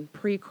was written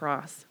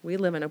pre-cross, we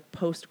live in a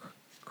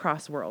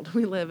post-cross world.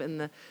 We live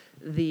in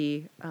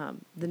the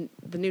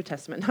New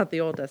Testament, not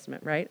the Old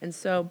Testament, right? And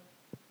so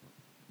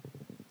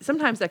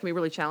sometimes that can be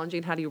really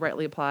challenging. How do you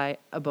rightly apply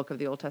a book of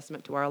the Old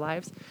Testament to our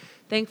lives?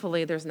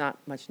 Thankfully, there's not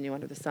much new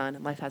under the sun,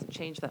 and life hasn't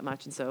changed that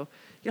much, and so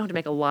you don't have to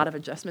make a lot of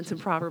adjustments in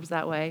Proverbs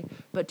that way.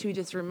 But to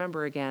just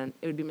remember again,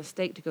 it would be a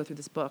mistake to go through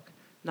this book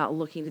not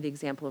looking to the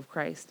example of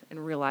Christ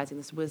and realizing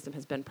this wisdom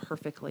has been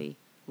perfectly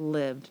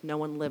lived. No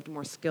one lived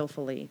more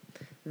skillfully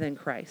than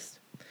Christ.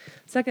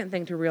 Second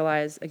thing to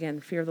realize, again,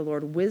 fear of the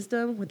Lord,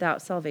 wisdom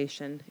without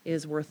salvation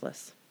is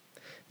worthless.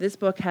 This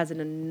book has an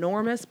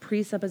enormous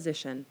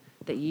presupposition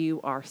that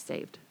you are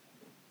saved,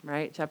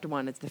 right? Chapter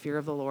 1, it's the fear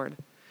of the Lord.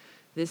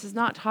 This is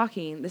not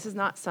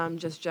some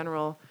just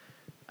general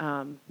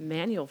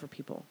manual for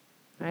people,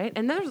 right?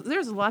 And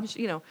there's a lot,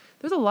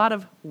 there's a lot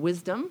of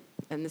wisdom,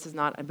 and this is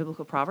not a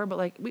biblical proverb,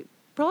 but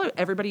probably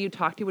everybody you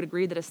talk to would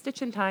agree that a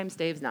stitch in time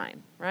saves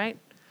 9, right?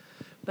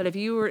 But if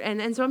you were,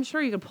 and so I'm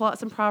sure you could pull out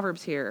some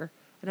proverbs here,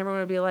 and everyone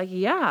would be like,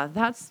 yeah,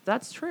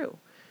 that's true.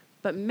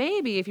 But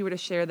maybe if you were to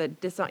share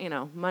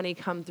that money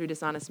come through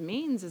dishonest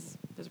means,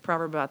 there's a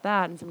proverb about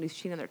that, and somebody's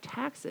cheating on their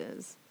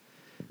taxes,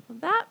 well,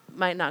 that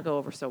might not go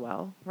over so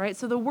well, right?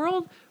 So the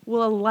world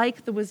will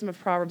like the wisdom of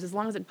Proverbs as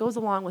long as it goes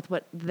along with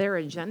what their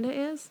agenda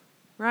is,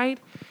 right?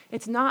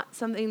 It's not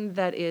something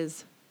that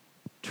is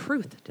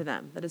truth to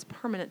them, that is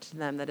permanent to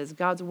them, that is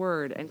God's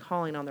word and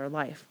calling on their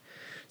life.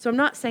 So I'm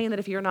not saying that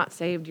if you're not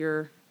saved,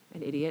 you're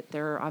an idiot.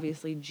 There are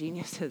obviously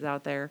geniuses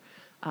out there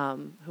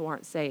who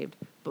aren't saved.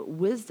 But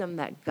wisdom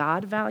that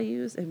God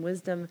values and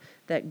wisdom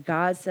that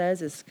God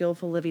says is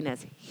skillful living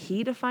as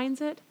he defines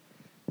it,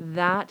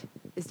 that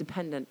is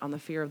dependent on the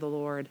fear of the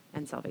Lord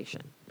and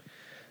salvation.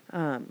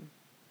 And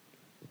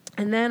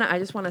then I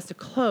just want us to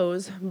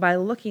close by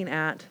looking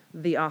at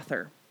the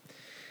author.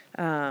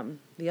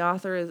 The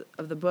author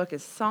of the book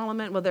is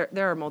Solomon. Well,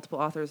 there are multiple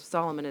authors.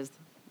 Solomon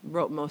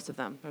wrote most of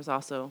them. There's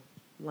also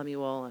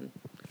Lemuel and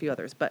a few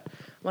others. But I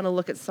want to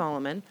look at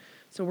Solomon.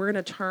 So we're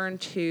going to turn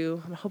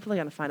to, I'm hopefully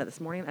going to find it this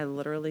morning. I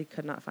literally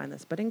could not find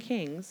this. But in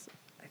Kings,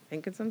 I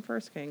think it's in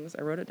 1 Kings.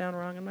 I wrote it down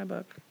wrong in my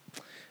book,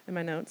 in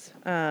my notes.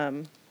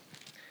 1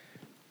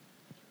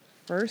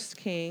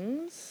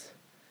 Kings,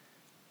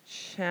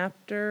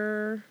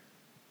 chapter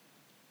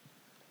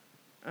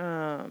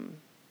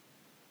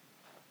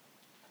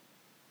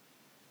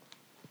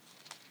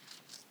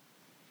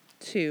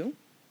 2.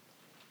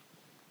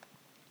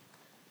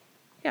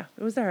 Yeah,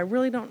 it was there. I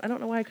don't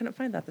know why I couldn't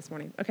find that this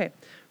morning. Okay,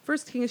 1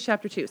 Kings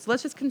chapter 2. So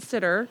let's just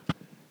consider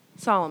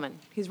Solomon.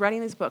 He's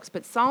writing these books,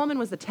 but Solomon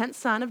was the 10th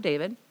son of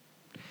David.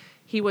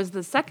 He was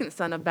the second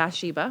son of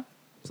Bathsheba.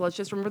 So let's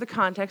just remember the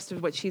context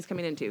of what she's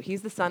coming into.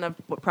 He's the son of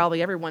what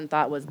probably everyone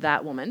thought was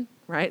that woman,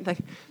 right? Like,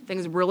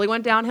 things really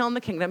went downhill in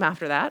the kingdom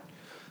after that.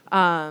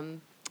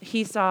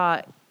 He saw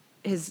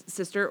his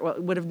sister,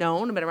 would have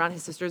known, but around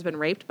his sister has been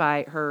raped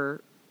by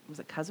her, was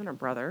it cousin or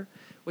brother,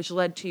 which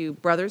led to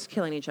brothers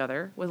killing each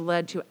other, which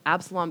led to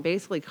Absalom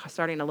basically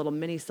starting a little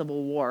mini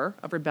civil war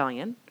of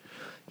rebellion.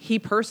 He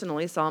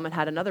personally, Solomon,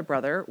 had another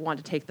brother want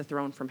to take the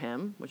throne from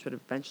him, which would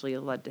eventually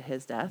have led to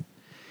his death.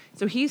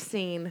 So he's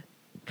seen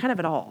kind of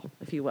it all,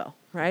 if you will,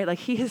 right? Like,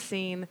 he has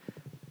seen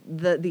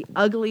the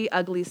ugly,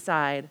 ugly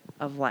side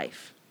of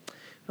life.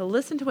 But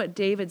listen to what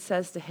David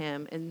says to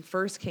him in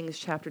 1 Kings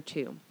chapter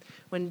 2.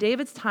 When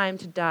David's time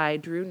to die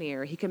drew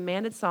near, he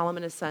commanded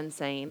Solomon his son,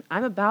 saying,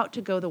 I'm about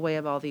to go the way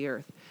of all the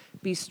earth.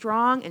 Be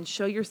strong and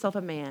show yourself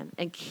a man,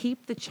 and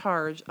keep the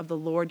charge of the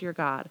Lord your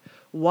God,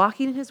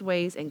 walking in his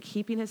ways and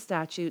keeping his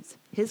statutes,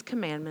 his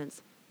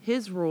commandments,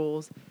 his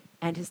rules,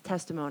 and his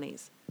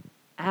testimonies,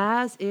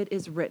 as it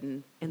is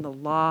written in the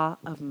law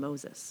of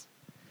Moses,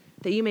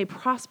 that you may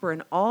prosper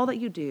in all that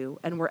you do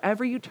and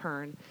wherever you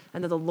turn,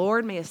 and that the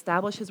Lord may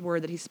establish his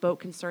word that he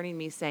spoke concerning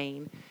me,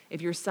 saying,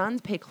 if your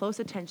sons pay close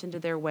attention to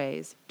their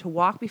ways, to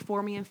walk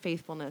before me in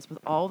faithfulness with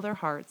all their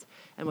hearts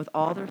and with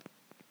all their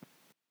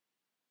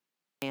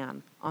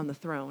man on the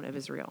throne of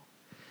Israel.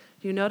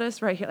 Do you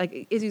notice right here,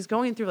 like as he's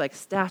going through like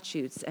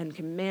statutes and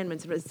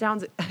commandments, it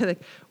sounds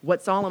like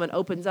what Solomon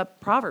opens up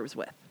Proverbs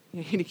with.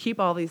 You need to keep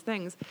all these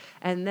things.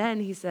 And then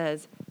he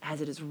says,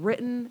 as it is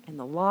written in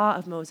the law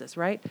of Moses,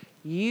 right?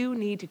 You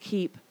need to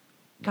keep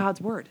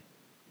God's word.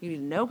 You need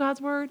to know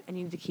God's word, and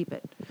you need to keep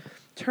it.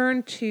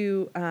 Turn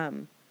to,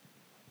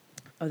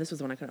 this was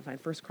the one I couldn't find,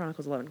 1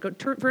 Chronicles 11.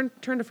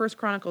 Turn to 1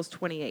 Chronicles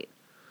 28.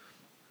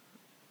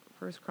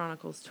 1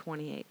 Chronicles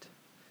 28.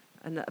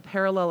 A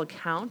parallel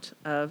account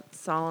of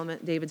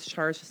David's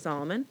charge to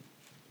Solomon.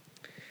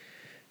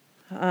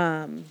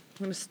 I'm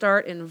going to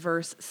start in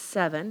verse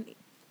 7.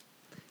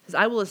 It says,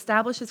 I will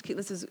establish his kingdom.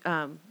 This is,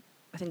 I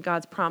think,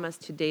 God's promise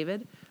to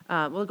David.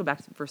 We'll go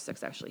back to verse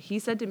 6, actually. He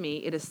said to me,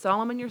 it is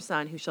Solomon your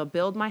son who shall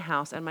build my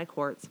house and my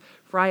courts,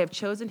 for I have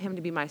chosen him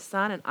to be my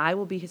son, and I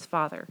will be his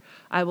father.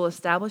 I will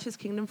establish his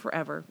kingdom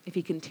forever, if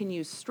he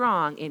continues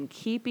strong in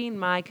keeping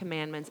my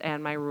commandments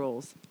and my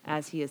rules,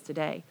 as he is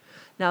today.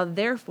 Now,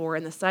 therefore,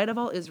 in the sight of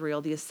all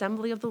Israel, the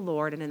assembly of the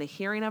Lord, and in the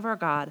hearing of our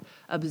God,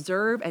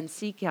 observe and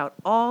seek out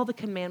all the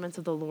commandments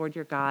of the Lord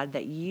your God,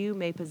 that you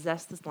may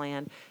possess this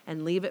land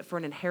and leave it for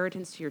an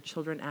inheritance to your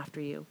children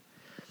after you.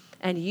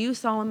 And you,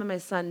 Solomon, my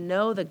son,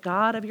 know the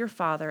God of your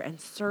father and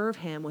serve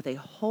him with a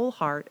whole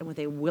heart and with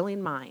a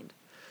willing mind.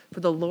 For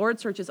the Lord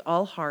searches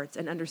all hearts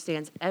and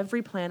understands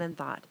every plan and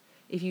thought.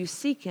 If you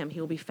seek him, he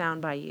will be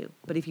found by you.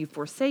 But if you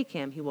forsake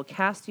him, he will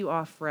cast you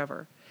off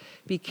forever.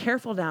 Be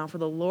careful now, for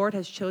the Lord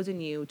has chosen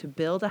you to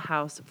build a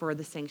house for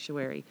the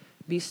sanctuary.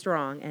 Be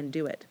strong and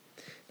do it.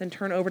 Then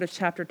turn over to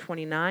chapter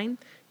 29.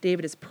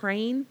 David is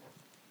praying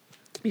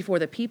before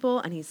the people,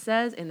 and he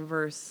says in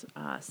verse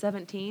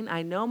 17,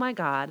 I know, my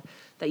God,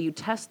 that you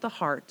test the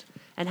heart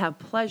and have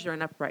pleasure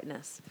in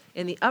uprightness.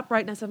 In the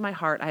uprightness of my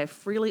heart I have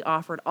freely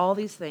offered all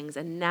these things,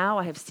 and now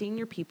I have seen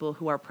your people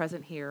who are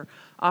present here,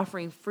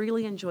 offering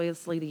freely and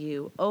joyously to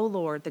you, O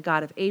Lord, the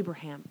God of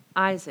Abraham,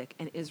 Isaac,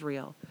 and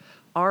Israel.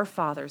 Our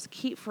fathers,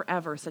 keep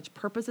forever such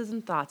purposes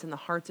and thoughts in the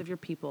hearts of your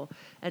people,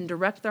 and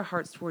direct their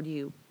hearts toward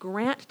you.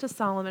 Grant to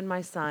Solomon my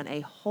son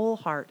a whole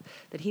heart,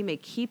 that he may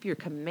keep your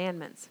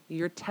commandments,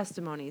 your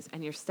testimonies,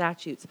 and your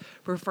statutes,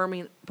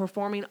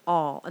 performing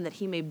all, and that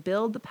he may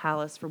build the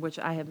palace for which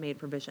I have made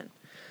provision.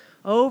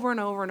 Over and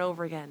over and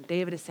over again,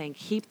 David is saying,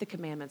 keep the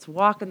commandments,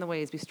 walk in the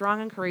ways, be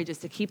strong and courageous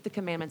to keep the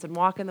commandments and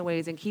walk in the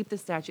ways and keep the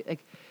statute.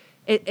 Like,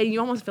 you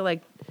almost feel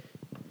like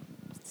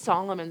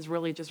Solomon's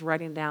really just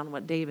writing down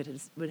what David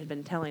had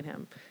been telling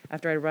him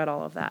after I read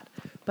all of that.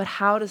 But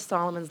how does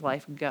Solomon's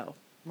life go,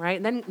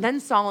 right? And then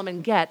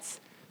Solomon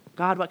gets,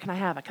 God, what can I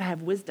have? Can I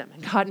have wisdom?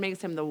 And God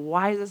makes him the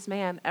wisest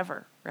man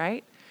ever,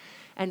 right?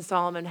 And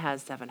Solomon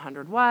has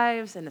 700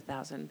 wives and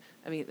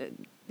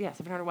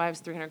 700 wives,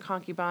 300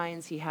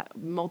 concubines. He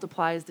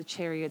multiplies the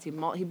chariots. He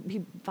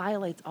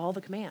violates all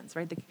the commands,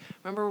 right?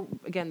 Remember,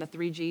 again, the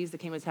 3 Gs, the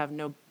king was have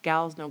no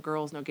gals, no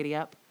girls, no giddy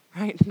up.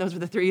 Right? Those were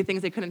the 3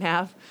 things they couldn't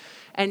have.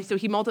 And so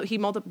he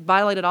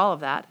violated all of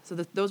that. So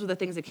those were the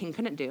things the king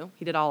couldn't do.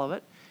 He did all of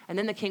it. And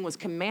then the king was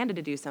commanded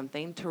to do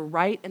something, to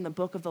write in the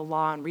book of the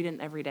law and read it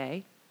every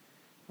day,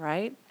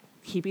 right?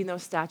 Keeping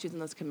those statutes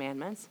and those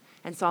commandments.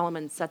 And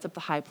Solomon sets up the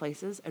high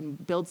places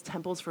and builds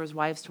temples for his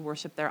wives to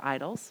worship their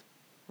idols,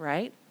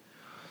 right?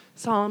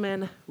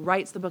 Solomon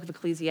writes the book of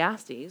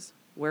Ecclesiastes,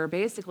 where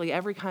basically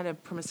every kind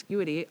of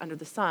promiscuity under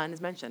the sun is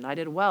mentioned. I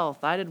did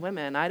wealth, I did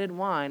women, I did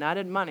wine, I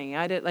did money,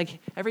 I did like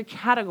every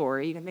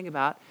category you can think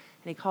about,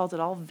 and he calls it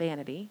all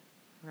vanity,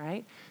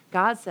 right?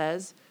 God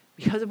says,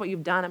 because of what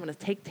you've done, I'm going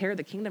to tear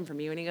the kingdom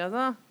from you. And he goes,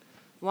 as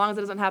long as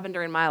it doesn't happen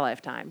during my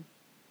lifetime.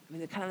 I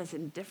mean, kind of this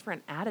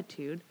indifferent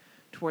attitude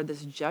toward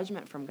this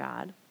judgment from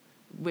God,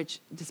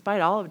 which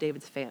despite all of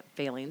David's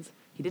failings,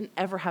 he didn't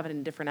ever have an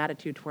indifferent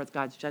attitude towards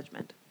God's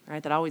judgment,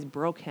 right? That always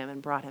broke him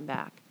and brought him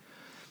back.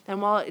 And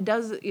while it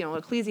does,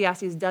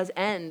 Ecclesiastes does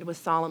end with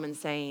Solomon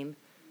saying,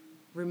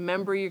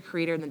 remember your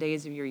Creator in the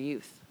days of your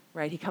youth,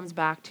 right? He comes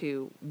back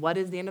to, what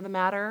is the end of the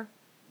matter?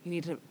 You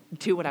need to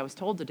do what I was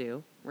told to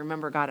do.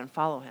 Remember God and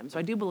follow him. So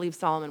I do believe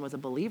Solomon was a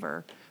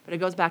believer, but it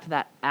goes back to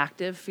that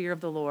active fear of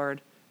the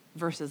Lord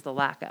versus the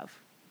lack of,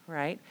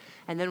 right?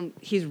 And then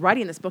he's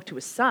writing this book to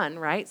his son,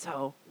 right?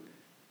 So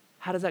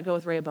how does that go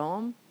with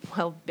Rehoboam?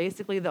 Well,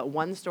 basically the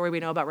one story we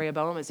know about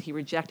Rehoboam is he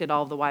rejected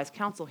all of the wise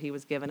counsel he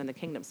was given in the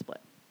kingdom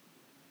split.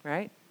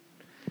 Right?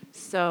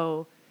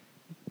 So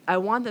I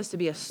want this to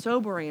be a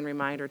sobering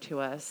reminder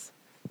to us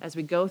as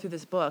we go through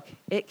this book,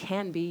 it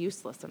can be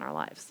useless in our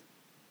lives,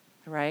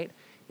 right?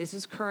 This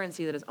is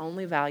currency that is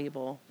only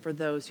valuable for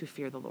those who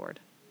fear the Lord.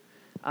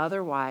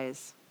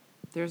 Otherwise,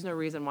 there's no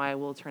reason why it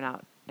will turn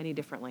out any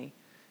differently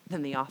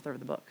than the author of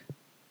the book,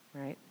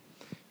 right?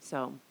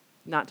 So,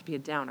 not to be a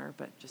downer,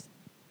 but just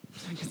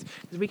because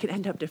we can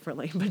end up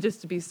differently, but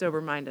just to be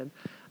sober-minded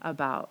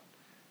about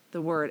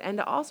the word. And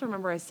to also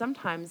remember, as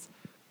sometimes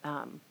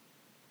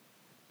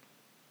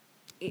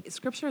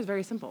Scripture is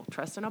very simple.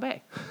 Trust and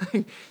obey.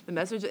 The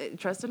message,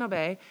 trust and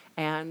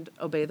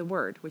obey the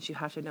word, which you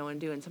have to know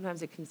and do. And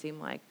sometimes it can seem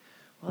like,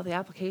 well, the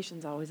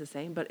application's always the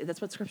same, but that's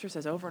what Scripture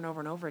says over and over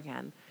and over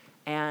again.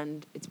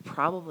 And it's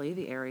probably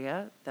the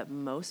area that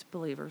most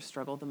believers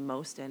struggle the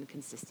most in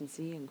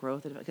consistency and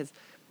growth. Because,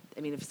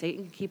 I mean, if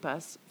Satan can keep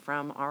us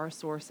from our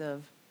source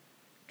of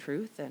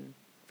truth and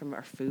from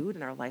our food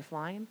and our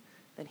lifeline,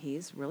 then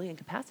he's really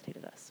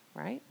incapacitated us,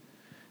 right?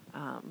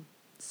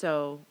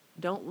 So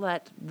don't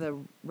let the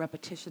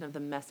repetition of the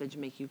message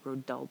make you grow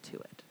dull to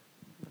it.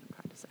 That's what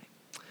I'm trying to say.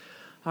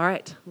 All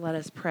right, let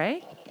us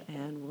pray,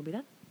 and we'll be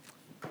done.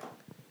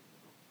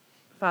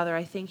 Father,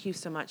 I thank you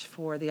so much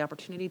for the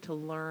opportunity to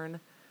learn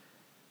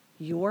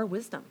your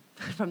wisdom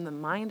from the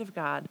mind of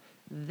God.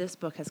 This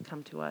book has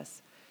come to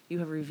us. You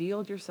have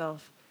revealed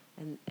yourself,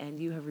 and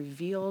you have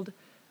revealed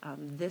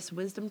this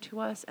wisdom to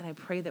us, and I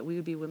pray that we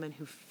would be women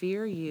who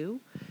fear you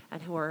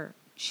and who are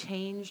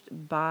changed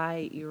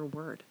by your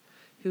word,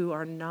 who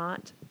are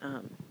not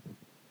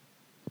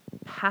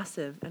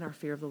passive in our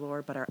fear of the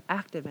Lord, but are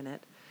active in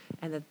it,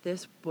 and that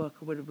this book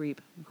would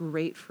reap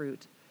great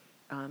fruit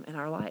in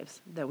our lives,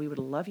 that we would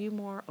love you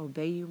more,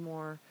 obey you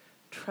more,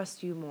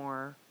 trust you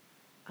more,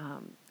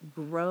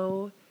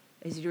 grow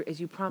as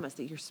you promised,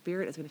 that your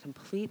Spirit is going to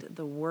complete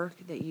the work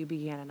that you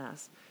began in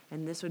us.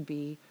 And this would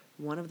be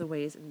one of the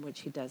ways in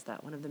which he does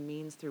that, one of the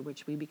means through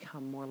which we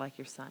become more like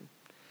your Son.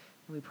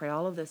 And we pray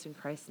all of this in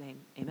Christ's name.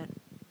 Amen.